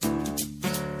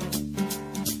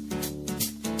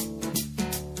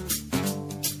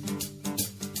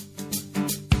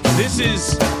This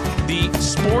is the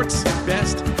Sports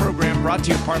Best program brought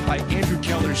to you in part by Andrew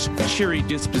Keller's cheery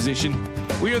disposition.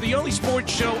 We are the only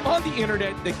sports show on the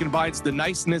internet that combines the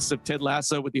niceness of Ted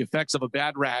Lasso with the effects of a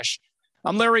bad rash.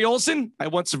 I'm Larry Olson. I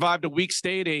once survived a week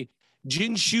stay at a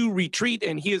Jinshu retreat,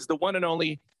 and he is the one and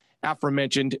only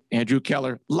aforementioned Andrew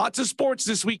Keller. Lots of sports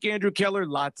this week, Andrew Keller.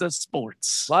 Lots of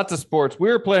sports. Lots of sports. We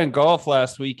were playing golf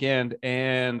last weekend,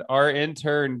 and our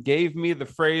intern gave me the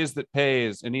phrase that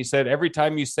pays. And he said, every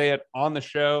time you say it on the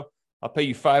show, I'll pay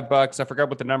you $5. I forgot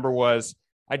what the number was.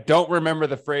 I don't remember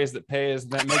the phrase that pays,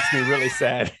 and that makes me really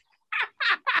sad.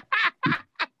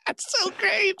 That's so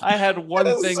great. I had one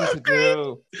thing to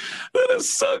do. That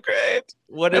is so great.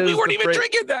 And we weren't even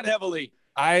drinking that heavily.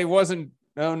 I wasn't.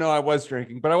 No, I was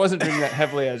drinking, but I wasn't drinking that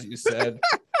heavily, as you said.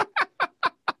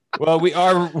 Well, we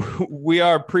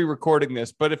are pre-recording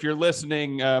this, but if you're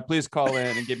listening, please call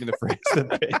in and give me the phrase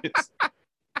that pays.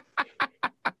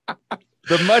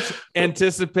 The much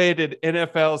anticipated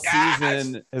NFL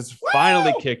season has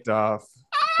finally kicked off.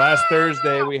 Last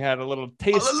Thursday, we had a little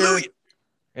taster. Hallelujah.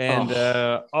 And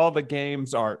all the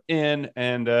games are in,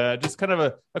 and just kind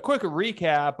of a quick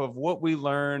recap of what we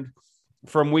learned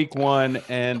from week one.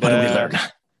 And what did we learn?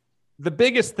 The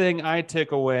biggest thing I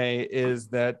took away is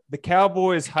that the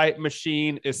Cowboys hype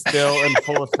machine is still in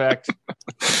full effect.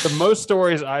 The most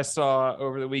stories I saw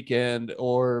over the weekend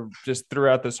or just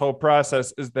throughout this whole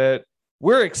process is that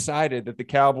we're excited that the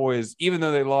Cowboys, even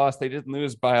though they lost, they didn't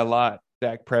lose by a lot.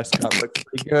 Dak Prescott looked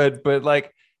pretty good, but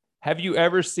like, have you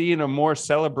ever seen a more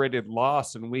celebrated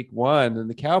loss in week one than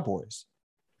the Cowboys?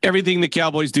 Everything the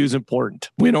Cowboys do is important,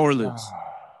 win or lose.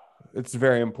 It's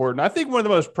very important. I think one of the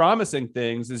most promising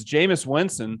things is Jameis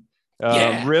Winston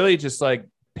really just like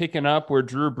picking up where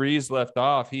Drew Brees left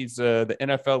off. He's the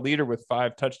NFL leader with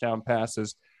 5 touchdown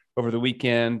passes over the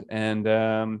weekend,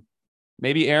 and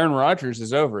maybe Aaron Rodgers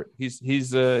is over it.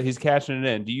 He's cashing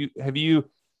it in.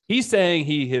 He's saying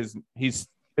it's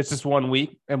just 1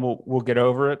 week and we'll get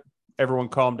over it. Everyone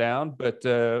calm down. But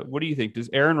what do you think? Does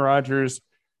Aaron Rodgers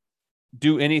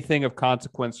do anything of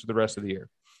consequence for the rest of the year?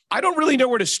 I don't really know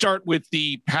where to start with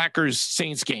the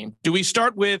Packers-Saints game. Do we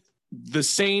start with the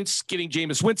Saints getting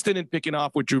Jameis Winston and picking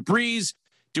off with Drew Brees?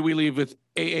 Do we leave with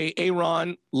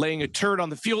Aaron laying a turd on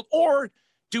the field? Or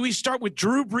do we start with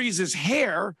Drew Brees'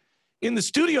 hair in the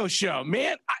studio show?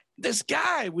 Man, this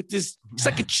guy with this, it's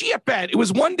like a chia pet. It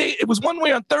was one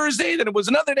way on Thursday, then it was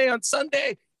another day on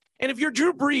Sunday. And if you're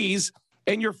Drew Brees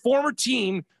and your former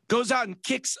team goes out and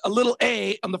kicks a little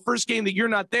A on the first game that you're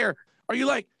not there, are you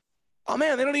like, oh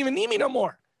man, they don't even need me no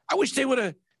more? I wish they would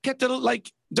have kept it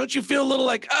like, don't you feel a little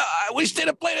like, I wish they'd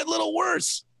have played it a little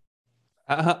worse?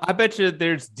 I bet you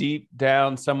there's deep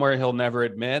down somewhere he'll never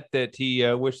admit that he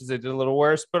wishes it did a little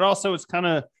worse, but also it's kind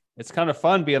of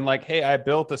fun being like, hey, I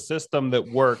built a system that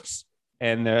works,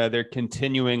 and they're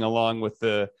continuing along with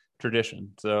the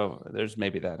tradition. So there's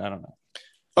maybe that. I don't know.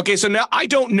 Okay, so now I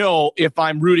don't know if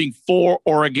I'm rooting for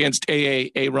or against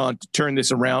Aaron to turn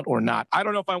this around or not. I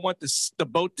don't know if I want the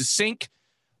boat to sink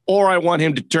or I want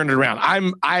him to turn it around.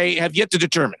 I have yet to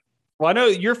determine. Well, I know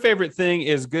your favorite thing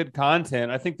is good content.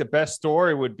 I think the best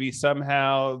story would be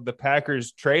somehow the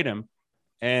Packers trade him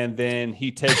and then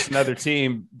he takes another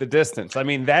team the distance. I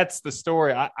mean, that's the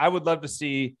story. I would love to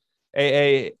see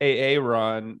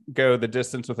Aaron go the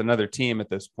distance with another team at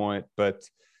this point, but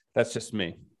that's just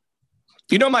me.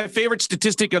 You know, my favorite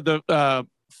statistic of the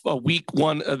week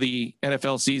one of the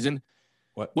NFL season,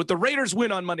 with the Raiders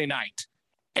win on Monday night,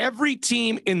 every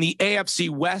team in the AFC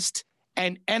West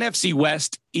and NFC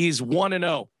West is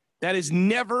 1-0. That has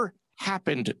never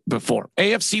happened before.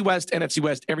 AFC West, NFC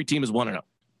West, every team is 1-0.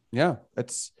 Yeah,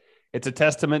 it's a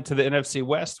testament to the NFC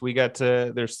West. We got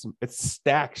it's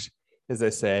stacked, as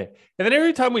they say. And then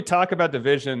every time we talk about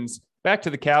divisions, back to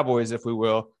the Cowboys, if we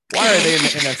will, why are they in the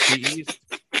NFC East?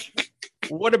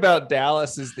 What about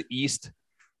Dallas is the East?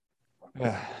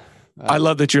 I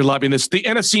love that you're lobbying this. The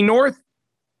NFC North,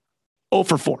 0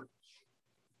 for 4.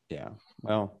 Yeah,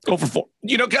 well. 0 for 4.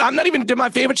 You know, I'm not even to my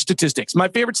favorite statistics. My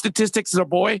favorite statistics is our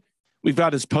boy. We've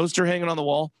got his poster hanging on the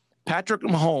wall. Patrick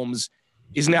Mahomes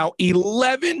is now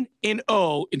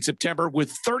 11-0 in September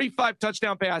with 35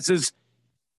 touchdown passes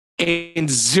and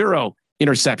 0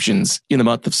 interceptions in the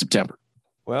month of September.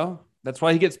 Well, that's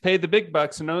why he gets paid the big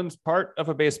bucks and owns part of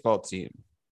a baseball team.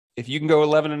 If you can go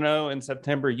 11-0 in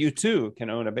September, you too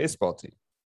can own a baseball team.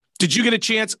 Did you get a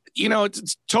chance? You know,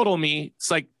 it's total me.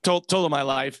 It's like total my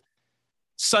life.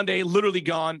 Sunday, literally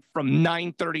gone from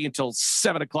 9:30 until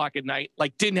 7 o'clock at night.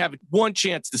 Like, didn't have one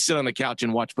chance to sit on the couch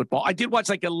and watch football. I did watch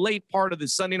like a late part of the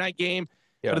Sunday night game.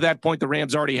 Yeah. But at that point, the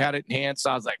Rams already had it in hand. So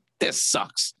I was like, this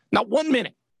sucks. Not 1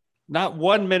 minute. Not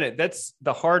 1 minute. That's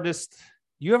the hardest.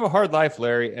 You have a hard life,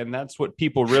 Larry, and that's what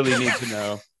people really need to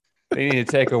know. They need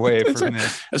to take away from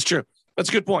this. That's true. That's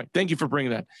a good point. Thank you for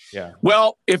bringing that. Yeah.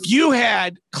 Well, if you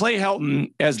had Clay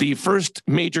Helton as the first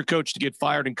major coach to get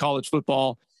fired in college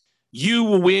football, you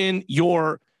will win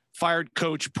your fired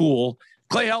coach pool.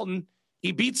 Clay Helton,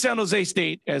 he beat San Jose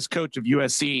State as coach of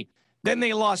USC. Then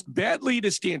they lost badly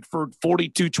to Stanford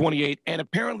 42-28 and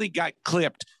apparently got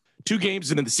clipped 2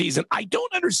 games into the season. I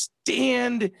don't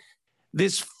understand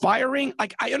this firing.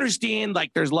 Like, I understand,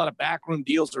 like, there's a lot of backroom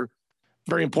deals or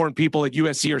very important people at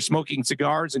USC are smoking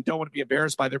cigars and don't want to be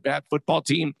embarrassed by their bad football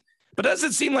team. But does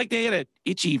it seem like they had an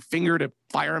itchy finger to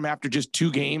fire him after just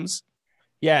 2 games?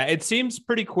 Yeah, it seems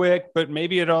pretty quick, but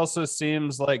maybe it also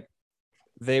seems like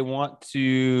they want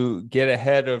to get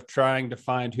ahead of trying to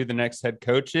find who the next head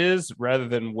coach is rather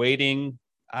than waiting.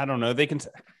 I don't know.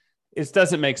 It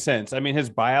doesn't make sense. I mean, his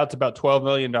buyout's about $12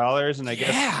 million. And I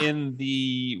guess in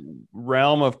the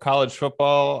realm of college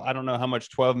football, I don't know how much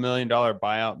 $12 million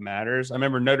buyout matters. I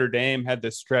remember Notre Dame had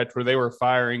this stretch where they were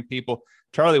firing people.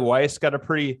 Charlie Weiss got a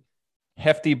pretty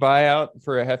hefty buyout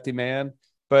for a hefty man.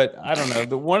 But I don't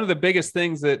know. One of the biggest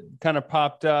things that kind of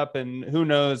popped up, and who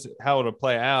knows how it'll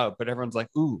play out, but everyone's like,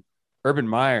 ooh, Urban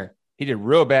Meyer. He did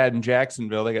real bad in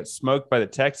Jacksonville. They got smoked by the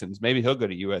Texans. Maybe he'll go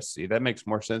to USC. That makes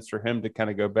more sense for him to kind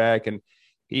of go back. And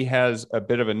he has a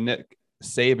bit of a Nick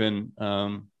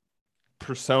Saban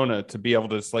persona to be able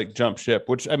to just like jump ship,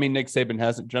 which, I mean, Nick Saban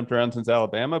hasn't jumped around since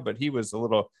Alabama, but he was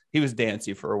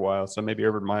dancy for a while. So maybe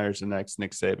Urban Meyer's the next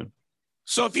Nick Saban.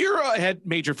 So if you're a head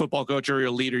major football coach or you're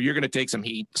a leader, you're going to take some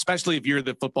heat, especially if you're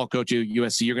the football coach at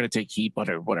USC, you're going to take heat,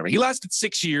 whatever. He lasted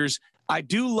 6 years. I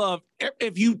do love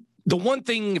the one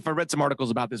thing, if I read some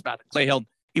articles about Clay Helton,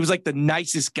 he was like the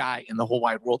nicest guy in the whole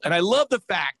wide world. And I love the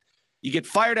fact you get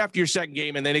fired after your second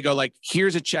game and then they go like,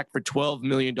 here's a check for $12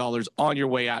 million on your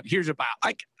way out. Here's about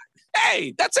like,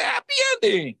 hey, that's a happy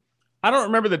ending. I don't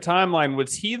remember the timeline.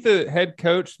 Was he the head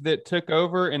coach that took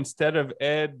over instead of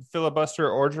Ed Filibuster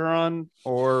Orgeron?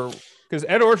 Or because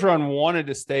Ed Orgeron wanted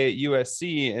to stay at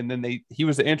USC and then he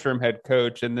was the interim head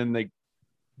coach and then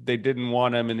they didn't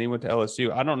want him and he went to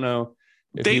LSU. I don't know.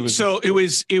 It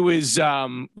was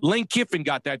Lane Kiffin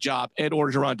got that job. Ed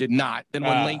Orgeron did not. Then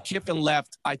when Lane Kiffin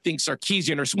left, I think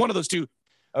Sarkisian or one of those two.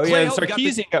 Oh, yeah.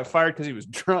 Sarkisian got fired because he was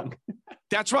drunk.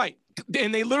 That's right.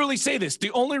 And they literally say this.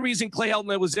 The only reason Clay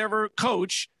Helton was ever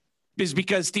coach is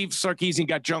because Steve Sarkisian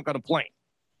got drunk on a plane.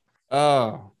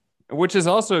 Oh, which is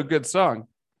also a good song.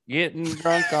 Getting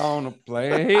drunk on a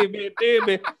plane,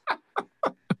 baby.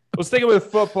 Well, sticking with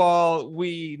football,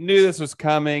 we knew this was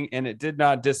coming, and it did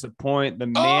not disappoint. The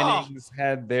Mannings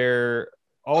had their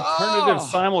alternative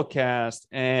simulcast,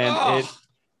 and it,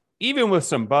 even with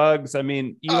some bugs, I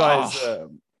mean, Eli's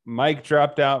mic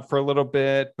dropped out for a little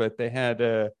bit, but they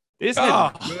had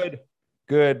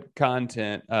good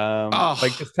content.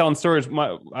 Like just telling stories.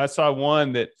 I saw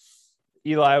one that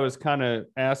Eli was kind of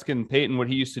asking Peyton what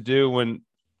he used to do when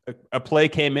a play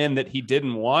came in that he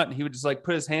didn't want. He would just like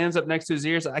put his hands up next to his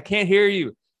ears. I can't hear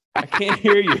you. I can't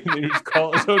hear you. And he would just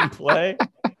call his own play.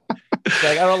 It's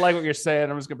like, I don't like what you're saying.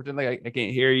 I'm just gonna pretend like I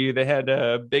can't hear you. They had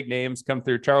big names come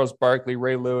through. Charles Barkley,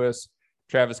 Ray Lewis,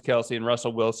 Travis Kelce, and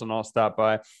Russell Wilson all stopped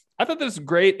by. I thought this was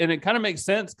great, and it kind of makes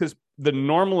sense because the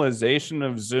normalization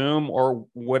of Zoom or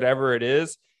whatever it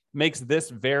is makes this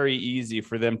very easy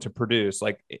for them to produce.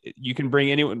 Like you can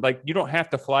bring anyone, like you don't have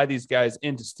to fly these guys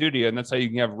into studio, and that's how you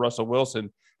can have Russell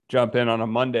Wilson jump in on a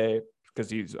Monday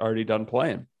because he's already done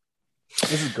playing.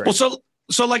 This is great. Well,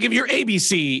 so like if you're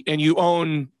ABC and you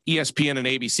own ESPN and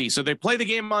ABC, so they play the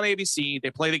game on ABC,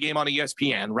 they play the game on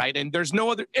ESPN, right? And there's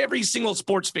no other, every single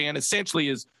sports fan essentially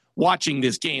is watching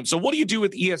this game. So what do you do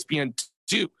with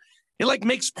ESPN2? It like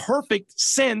makes perfect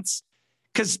sense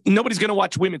because nobody's going to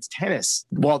watch women's tennis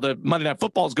while the Monday Night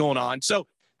Football is going on. So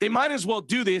they might as well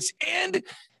do this. And,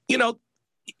 you know,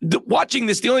 watching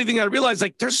this, the only thing I realized,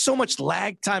 like, there's so much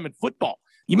lag time in football.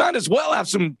 You might as well have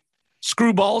some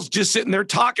screwballs just sitting there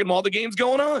talking while the game's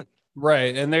going on.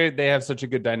 Right. And they have such a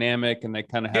good dynamic and they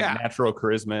kind of have natural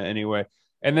charisma anyway.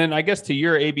 And then I guess to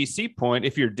your ABC point,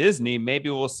 if you're Disney, maybe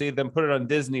we'll see them put it on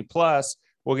Disney Plus.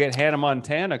 We'll get Hannah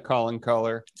Montana calling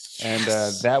color, and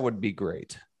that would be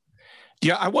great.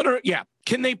 Yeah, I wonder. Yeah,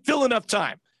 can they fill enough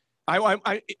time?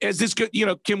 Is this good? You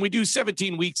know, can we do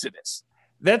 17 weeks of this?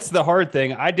 That's the hard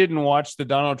thing. I didn't watch the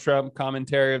Donald Trump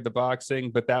commentary of the boxing,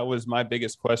 but that was my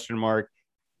biggest question mark.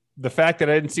 The fact that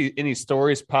I didn't see any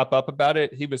stories pop up about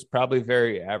it, he was probably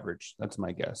very average. That's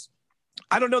my guess.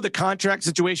 I don't know the contract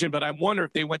situation, but I wonder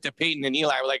if they went to Peyton and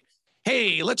Eli, were like,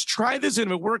 hey, let's try this.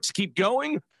 And if it works, keep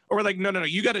going. Or we're like, no,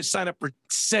 you got to sign up for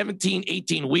 17,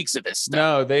 18 weeks of this stuff.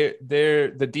 No,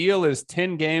 the deal is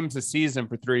 10 games a season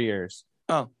for 3 years.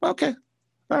 Oh, okay.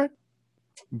 All right.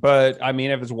 But I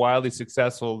mean, if it's wildly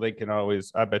successful, they can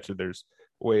always, I bet you there's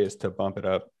ways to bump it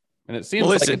up. And it seems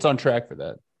like it's on track for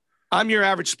that. I'm your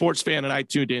average sports fan, and I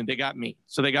tuned in. They got me.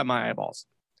 So they got my eyeballs.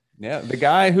 Yeah. The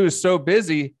guy who's so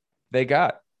busy, they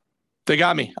got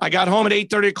me. I got home at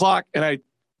 8:30 and I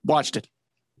watched it.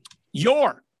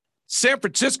 Your San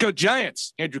Francisco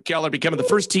Giants, Andrew Keller, becoming the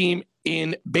first team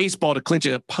in baseball to clinch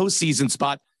a postseason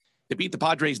spot. They beat the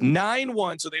Padres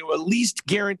 9-1, so they were at least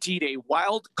guaranteed a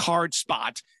wild card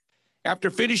spot. After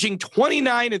finishing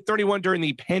 29-31 during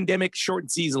the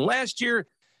pandemic-shortened season last year,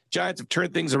 Giants have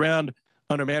turned things around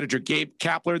under manager Gabe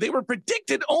Kapler. They were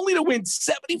predicted only to win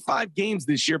 75 games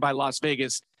this year by Las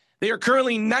Vegas. They are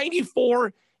currently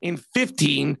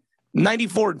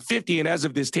 94-50, and as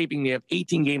of this taping, they have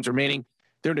 18 games remaining.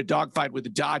 They're in a dogfight with the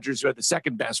Dodgers, who have the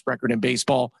second best record in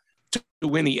baseball, to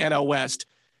win the NL West.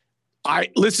 I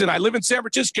live in San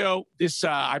Francisco.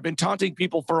 I've been taunting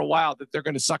people for a while that they're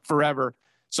going to suck forever.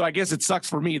 So I guess it sucks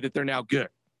for me that they're now good.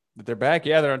 But they're back.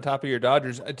 Yeah, they're on top of your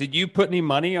Dodgers. Did you put any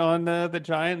money on the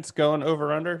Giants going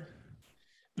over under?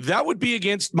 That would be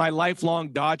against my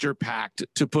lifelong Dodger pact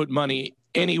to put money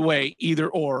anyway, either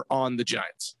or on the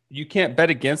Giants. You can't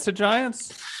bet against the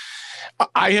Giants?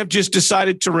 I have just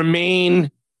decided to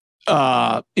remain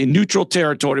in neutral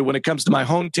territory when it comes to my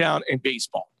hometown and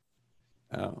baseball.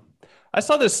 Oh. I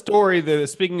saw this story that,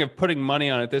 speaking of putting money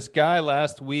on it, this guy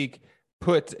last week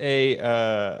put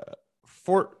a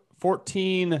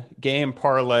 14 game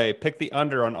parlay, picked the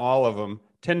under on all of them,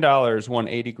 $10, won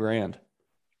 $80,000.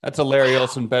 That's a Larry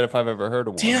Olson bet if I've ever heard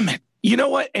of one. Damn it. You know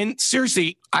what? And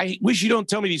seriously, I wish you don't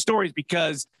tell me these stories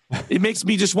because it makes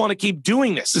me just want to keep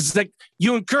doing this. It's like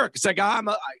you and Kirk. It's like, I'm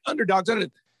underdogs.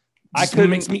 I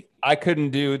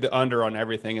couldn't do the under on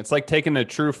everything. It's like taking a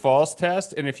true false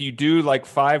test. And if you do like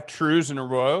 5 trues in a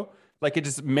row, like it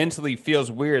just mentally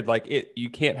feels weird. Like you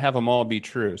can't have them all be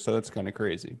true. So that's kind of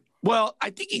crazy. Well, I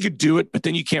think you could do it, but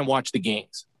then you can't watch the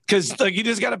games because like you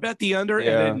just got to bet the under and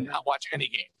then not watch any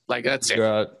game. Like that's it.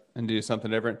 Go out and do something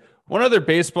different. One other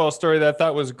baseball story that I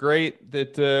thought was great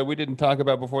that we didn't talk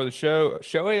about before the show.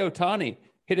 Shohei Ohtani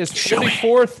hit his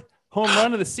 44th home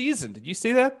run of the season. Did you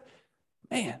see that?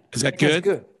 Man, is that good?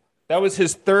 Good. That was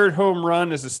his 3rd home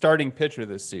run as a starting pitcher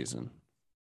this season.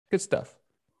 Good stuff.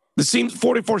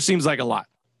 44 seems like a lot.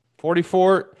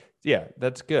 44, yeah,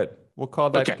 that's good. We'll call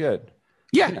that good.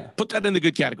 Yeah, put that in the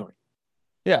good category.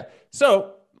 Yeah.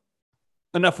 So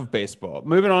enough of baseball.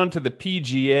 Moving on to the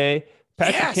PGA.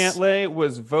 Patrick Cantlay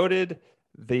was voted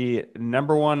the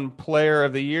 #1 player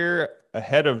of the year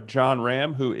ahead of John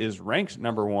Ram, who is ranked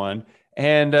 #1.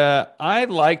 And I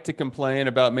like to complain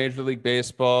about Major League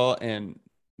Baseball and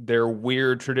their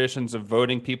weird traditions of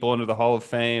voting people into the Hall of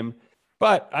Fame.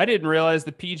 But I didn't realize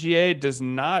the PGA does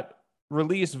not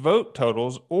release vote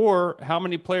totals or how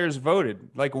many players voted.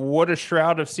 Like, what a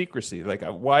shroud of secrecy. Like,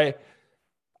 why?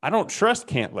 I don't trust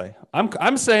Cantlay.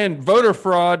 I'm saying voter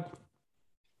fraud.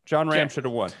 John Ram should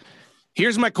have won.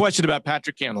 Here's my question about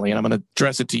Patrick Cantlay, and I'm going to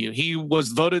address it to you. He was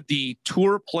voted the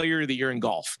Tour Player of the Year in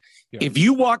golf. Yeah. If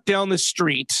you walk down the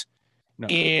street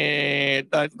and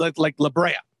like La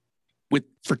Brea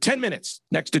for 10 minutes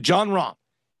next to John Rahm,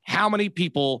 how many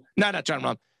people? Not John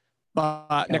Rahm,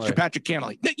 next to Patrick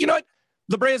Cantlay. You know what?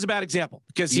 La Brea is a bad example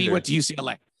because he went to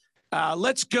UCLA.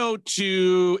 Let's go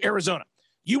to Arizona.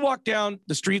 You walk down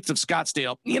the streets of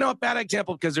Scottsdale. You know, a bad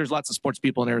example because there's lots of sports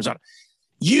people in Arizona.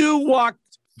 You walk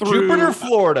through Jupiter,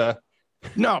 Florida.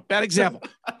 No, bad example.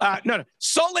 No.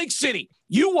 Salt Lake City.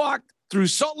 You walk through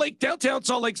downtown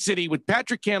Salt Lake City with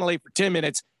Patrick Cantlay for 10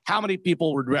 minutes. How many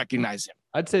people would recognize him?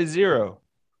 I'd say 0.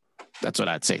 That's what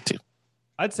I'd say too.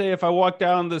 I'd say if I walk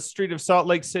down the street of Salt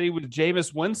Lake City with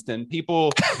Jameis Winston,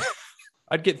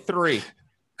 I'd get 3.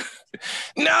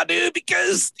 No, dude,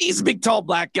 because he's a big, tall,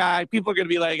 black guy. People are going to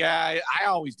be like, I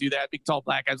always do that. Big, tall,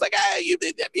 black guy. It's like, you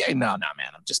did that. No,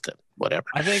 man. I'm just whatever.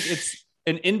 I think it's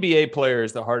an NBA player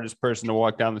is the hardest person to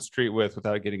walk down the street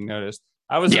without getting noticed.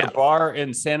 I was at a bar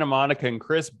in Santa Monica and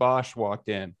Chris Bosh walked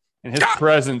in and his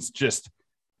presence just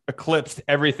eclipsed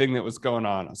everything that was going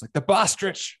on. I was like, the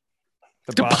Bostrich.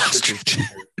 The Bostrich.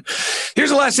 Here's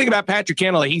the last thing about Patrick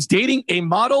Cantlay. He's dating a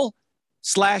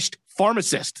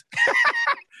model/pharmacist.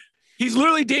 He's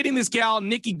literally dating this gal,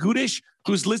 Nikki Gudish,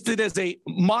 who's listed as a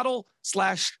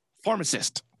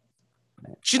model/pharmacist.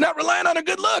 She's not relying on her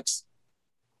good looks.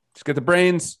 She's got the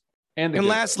brains. And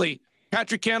lastly,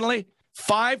 Patrick Cantlay,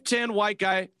 5'10" white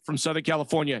guy from Southern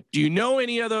California. Do you know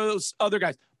any of those other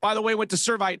guys? By the way, went to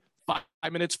Servite 5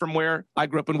 minutes from where I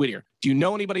grew up in Whittier. Do you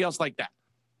know anybody else like that?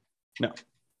 No.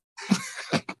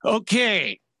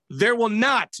 Okay. There will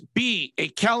not be a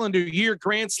calendar year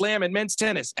Grand Slam in men's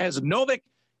tennis as Novak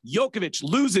Djokovic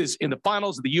loses in the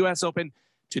finals of the U.S. Open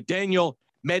to Daniel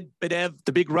Medvedev.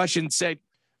 The big Russian said,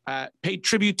 paid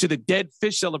tribute to the dead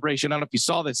fish celebration. I don't know if you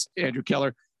saw this, Andrew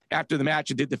Keller, after the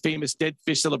match and did the famous dead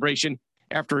fish celebration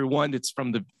after he won. It's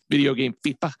from the video game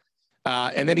FIFA.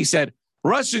 And then he said,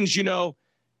 Russians, know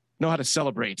how to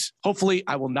celebrate. Hopefully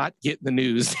I will not get the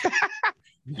news.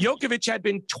 Djokovic had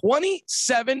been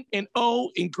 27-0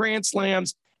 in Grand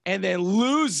Slams and then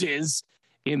loses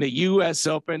in the U.S.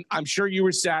 Open. I'm sure you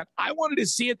were sad. I wanted to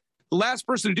see it. The last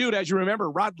person to do it, as you remember,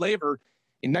 Rod Laver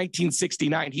in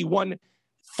 1969. He won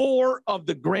 4 of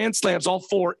the Grand Slams, all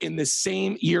 4 in the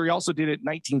same year. He also did it in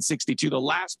 1962. The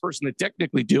last person to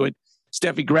technically do it,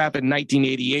 Steffi Graf in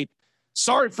 1988.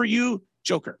 Sorry for you,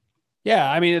 Joker.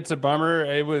 Yeah, I mean, it's a bummer.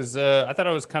 It was, I thought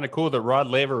it was kind of cool that Rod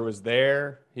Laver was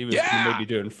there. He was maybe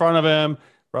doing in front of him.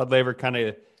 Rod Laver kind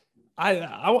of,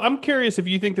 I'm curious if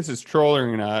you think this is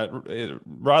trolling or not.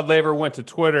 Rod Laver went to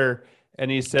Twitter and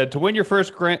he said, to win your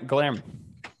first Grand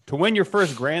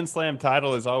Slam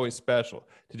title is always special.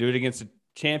 To do it against a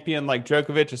champion like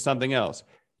Djokovic is something else.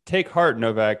 Take heart,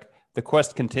 Novak. The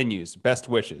quest continues. Best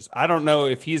wishes. I don't know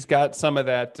if he's got some of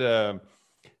that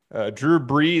Drew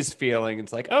Brees feeling.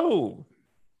 It's like, oh,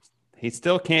 he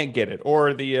still can't get it.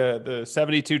 Or the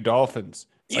 72 Dolphins.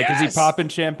 Like, yes. Is he popping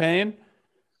champagne?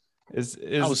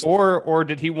 Or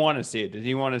did he want to see it? Did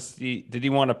he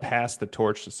want to pass the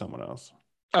torch to someone else?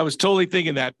 I was totally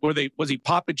thinking that. Was he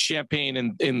popping champagne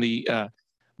in the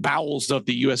bowels of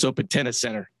the U.S. Open Tennis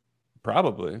Center?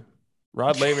 Probably.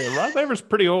 Rod Laver's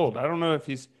pretty old. I don't know if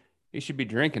he should be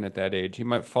drinking at that age. He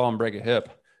might fall and break a hip.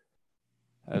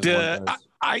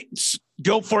 I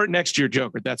go for it next year,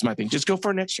 Joker. That's my thing. Just go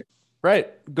for it next year.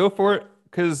 Right. Go for it.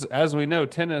 Because as we know,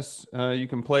 tennis, you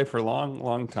can play for a long,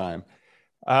 long time.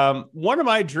 One of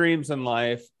my dreams in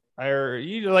life,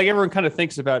 like everyone kind of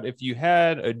thinks about, if you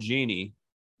had a genie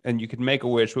and you could make a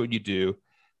wish, what would you do?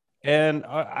 And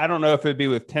I don't know if it'd be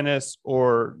with tennis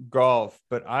or golf,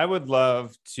 but I would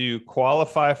love to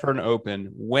qualify for an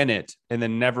Open, win it, and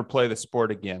then never play the sport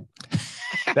again.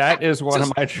 That is one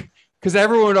of my, because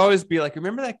everyone would always be like,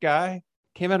 remember that guy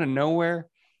came out of nowhere?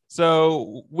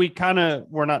 So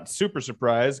we're not super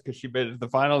surprised because she made the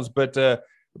finals, but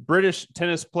British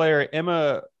tennis player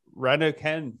Emma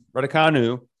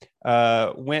Raducanu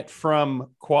went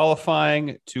from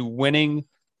qualifying to winning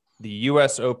the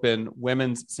U.S. Open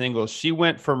women's singles. She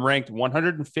went from ranked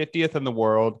 150th in the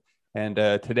world, and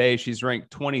today she's ranked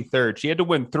 23rd. She had to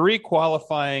win 3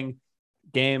 qualifying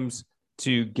games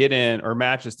to get in, or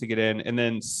matches to get in, and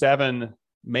then 7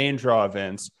 main draw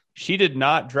events. She did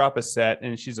not drop a set,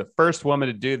 and she's the first woman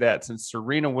to do that since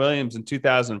Serena Williams in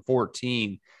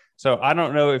 2014. So I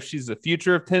don't know if she's the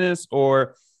future of tennis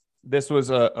or this was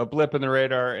a blip in the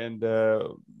radar, and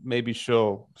maybe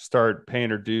she'll start paying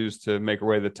her dues to make her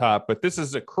way to the top. But this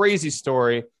is a crazy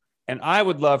story, and I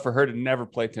would love for her to never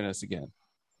play tennis again.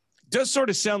 Does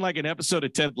sort of sound like an episode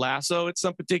of Ted Lasso at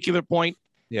some particular point.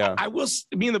 Yeah.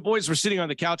 Me and the boys were sitting on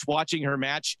the couch watching her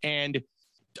match, and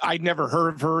I'd never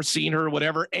heard of her, seen her,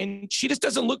 whatever. And she just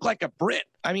doesn't look like a Brit.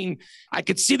 I mean, I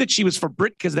could see that she was for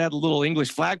Brit because they had a little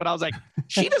English flag, but I was like,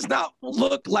 she does not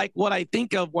look like what I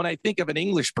think of when I think of an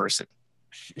English person.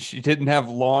 She didn't have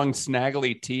long,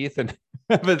 snaggly teeth and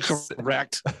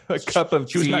correct a cup of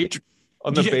tea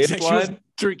on the baseline. She was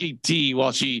drinking tea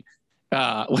while she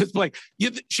was like,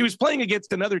 she was playing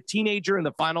against another teenager in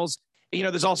the finals. You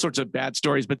know, there's all sorts of bad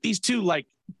stories, but these two, like,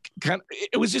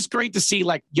 it was just great to see,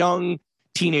 like, young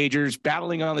teenagers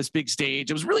battling on this big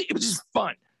stage. It was just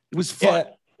fun. It was fun.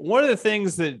 Yeah, one of the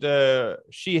things that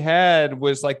she had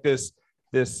was like this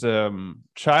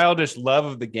childish love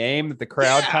of the game that the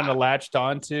crowd kind of latched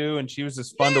onto, and she was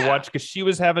just fun to watch because she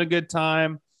was having a good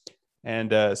time.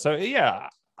 And I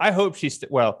hope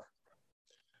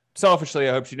selfishly,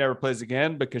 I hope she never plays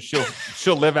again because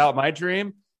she'll live out my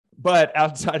dream. But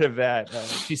outside of that,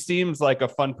 she seems like a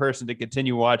fun person to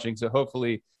continue watching. So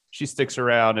hopefully she sticks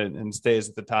around and stays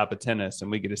at the top of tennis,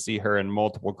 and we get to see her in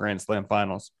multiple Grand Slam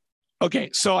finals. Okay,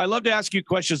 so I love to ask you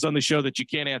questions on the show that you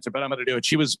can't answer, but I'm going to do it.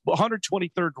 She was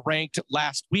 123rd ranked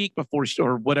last week before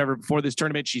this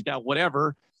tournament. She's now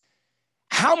whatever.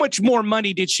 How much more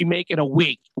money did she make in a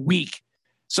week?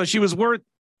 So she was worth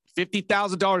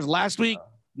 $50,000 last week.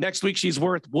 Next week, she's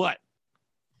worth what?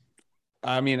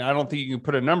 I mean, I don't think you can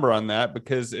put a number on that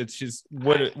because it's just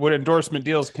what endorsement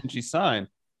deals can she sign?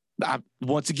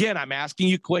 Once again, I'm asking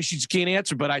you questions you can't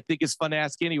answer, but I think it's fun to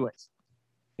ask anyways.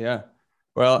 Yeah.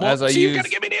 Well, you got to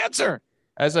give me the answer.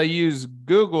 As I use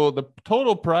Google, the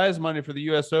total prize money for the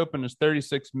U.S. Open is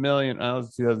 $36 million. That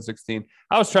was 2016.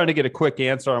 I was trying to get a quick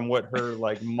answer on what her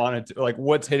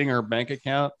what's hitting her bank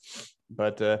account,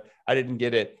 but I didn't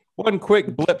get it. One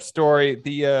quick blip story.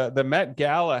 The Met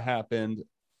Gala happened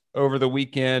over the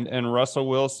weekend, and Russell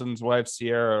Wilson's wife,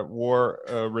 Sierra, wore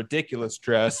a ridiculous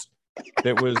dress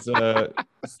that was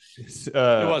it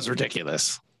was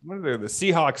ridiculous. What are they, the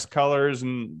Seahawks colors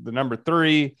and the number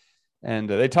 3. And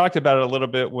they talked about it a little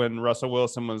bit when Russell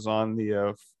Wilson was on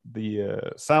the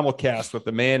simulcast with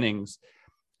the Mannings.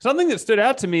 Something that stood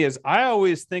out to me is I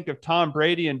always think of Tom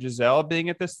Brady and Giselle being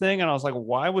at this thing, and I was like,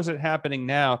 why was it happening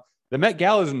now? The Met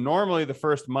Gala is normally the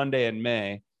first Monday in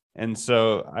May, and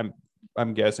so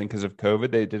I'm guessing because of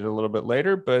COVID they did it a little bit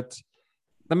later. But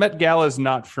the Met Gala is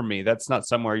not for me. That's not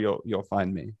somewhere you'll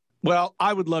find me. Well,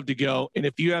 I would love to go, and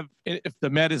if the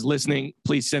Met is listening,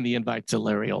 please send the invite to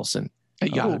Larry Olson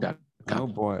at yahoo.com. Oh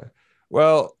boy.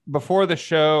 Well, before the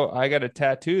show, I got a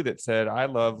tattoo that said, "I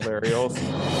love Larry Olson."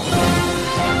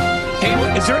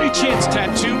 Hey, is there any chance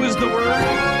tattoo is the word?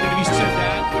 That if you said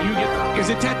that, is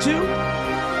it tattoo?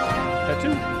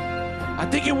 Tattoo? I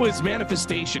think it was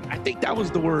manifestation. I think that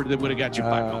was the word that would have got you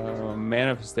 $5.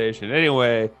 Manifestation.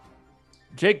 Anyway,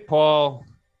 Jake Paul,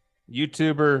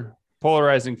 YouTuber,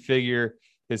 polarizing figure,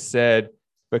 has said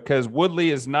because Woodley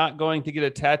is not going to get a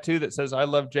tattoo that says "I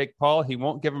love Jake Paul," he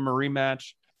won't give him a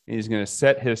rematch. He's going to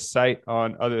set his sight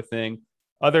on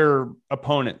other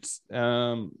opponents.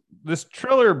 This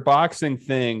Triller boxing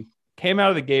thing came out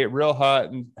of the gate real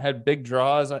hot and had big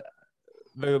draws.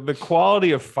 The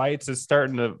quality of fights is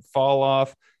starting to fall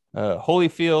off.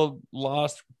 Holyfield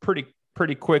lost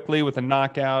pretty quickly with a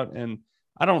knockout, and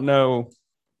I don't know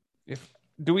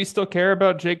do we still care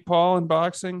about Jake Paul in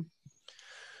boxing?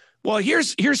 Well,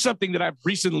 here's something that I've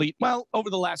recently, over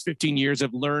the last 15 years,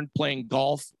 I've learned playing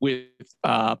golf with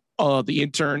the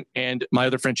intern and my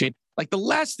other friend Shane. Like, the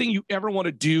last thing you ever want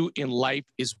to do in life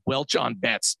is welch on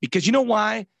bets, because you know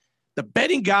why? The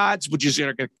betting gods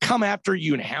are going to come after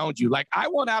you and hound you. Like, I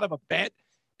want out of a bet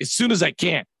as soon as I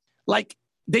can. Like,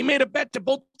 they made a bet to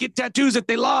both get tattoos that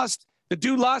they lost. The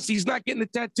dude lost. He's not getting the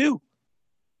tattoo.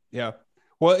 Yeah.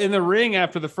 Well, in the ring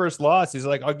after the first loss, he's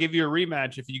like, "I'll give you a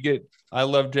rematch if you get 'I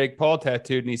love Jake Paul'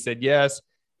 tattooed." And he said yes.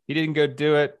 He didn't go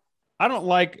do it. I don't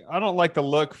like the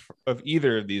look of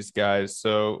either of these guys.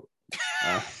 So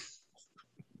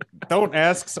don't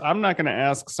ask. I'm not going to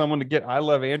ask someone to get "I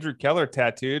love Andrew Keller"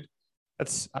 tattooed.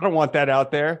 I don't want that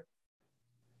out there.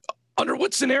 Under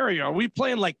what scenario? Are we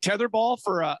playing like tetherball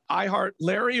for I Heart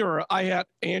Larry or I Heart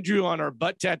Andrew on our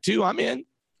butt tattoo? I'm in.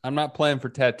 I'm not playing for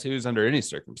tattoos under any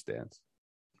circumstance.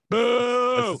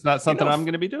 Boo! It's not something I'm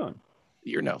going to be doing.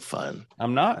 You're no fun.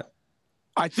 I'm not.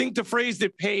 I think the phrase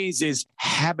that pays is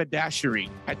haberdashery.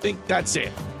 I think that's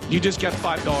it. You just got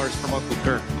 $5 from Uncle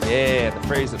Kirk. Yeah, the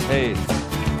phrase that pays.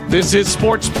 This is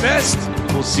Sports Best.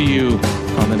 We'll see you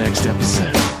on the next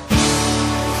episode.